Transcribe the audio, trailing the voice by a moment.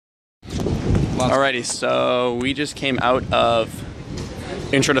Alrighty, so we just came out of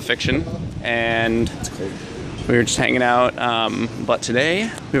Intro to Fiction, and we were just hanging out, but today we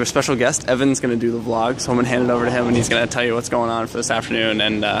have a special guest. Evan's going to do the vlog, so I'm going to hand it over to him, and he's going to tell you what's going on for this afternoon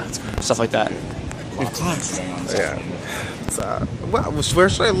and stuff like that. We have class. Yeah. Wow, where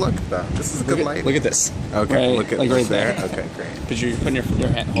should I look, though? This is good light. Look at this. Okay, look at like right there. Okay, great. Could you put your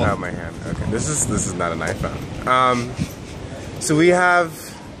hand? Hold. Oh, my hand. Okay, this is not an iPhone. So we have,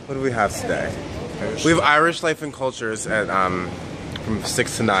 what do we have today? We have Irish Life and Cultures at from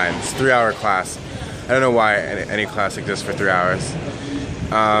 6 to 9. It's a 3-hour class. I don't know why any class exists for 3 hours.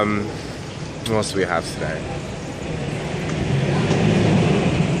 What else do we have today?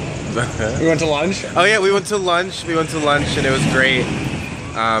 We went to lunch? Oh yeah, we went to lunch. And it was great.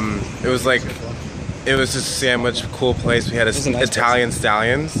 It was just a sandwich, cool place. We had a nice Italian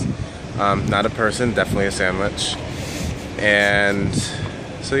stallions. Not a person, definitely a sandwich. And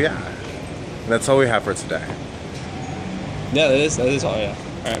so yeah, that's all we have for today. Yeah, that is all, yeah.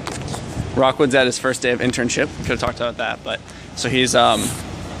 All right. Rockwood's at his first day of internship. We could have talked about that, but so he's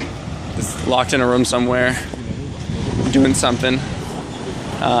locked in a room somewhere doing something.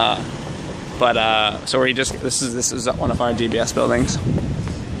 So we just this is one of our DBS buildings.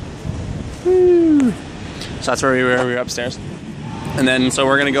 Woo. So that's where we were upstairs, and then so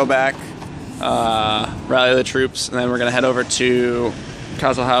we're gonna go back, rally the troops, and then we're gonna head over to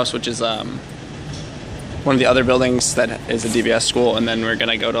Castle House, which is one of the other buildings that is a DBS school, and then we're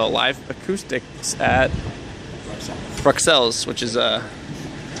gonna go to live acoustics at Bruxelles, which is the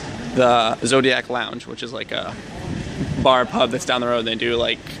Zodiac Lounge, which is like a bar pub that's down the road. They do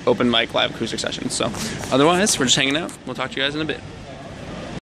like open mic live acoustic sessions. So otherwise, we're just hanging out. We'll talk to you guys in a bit.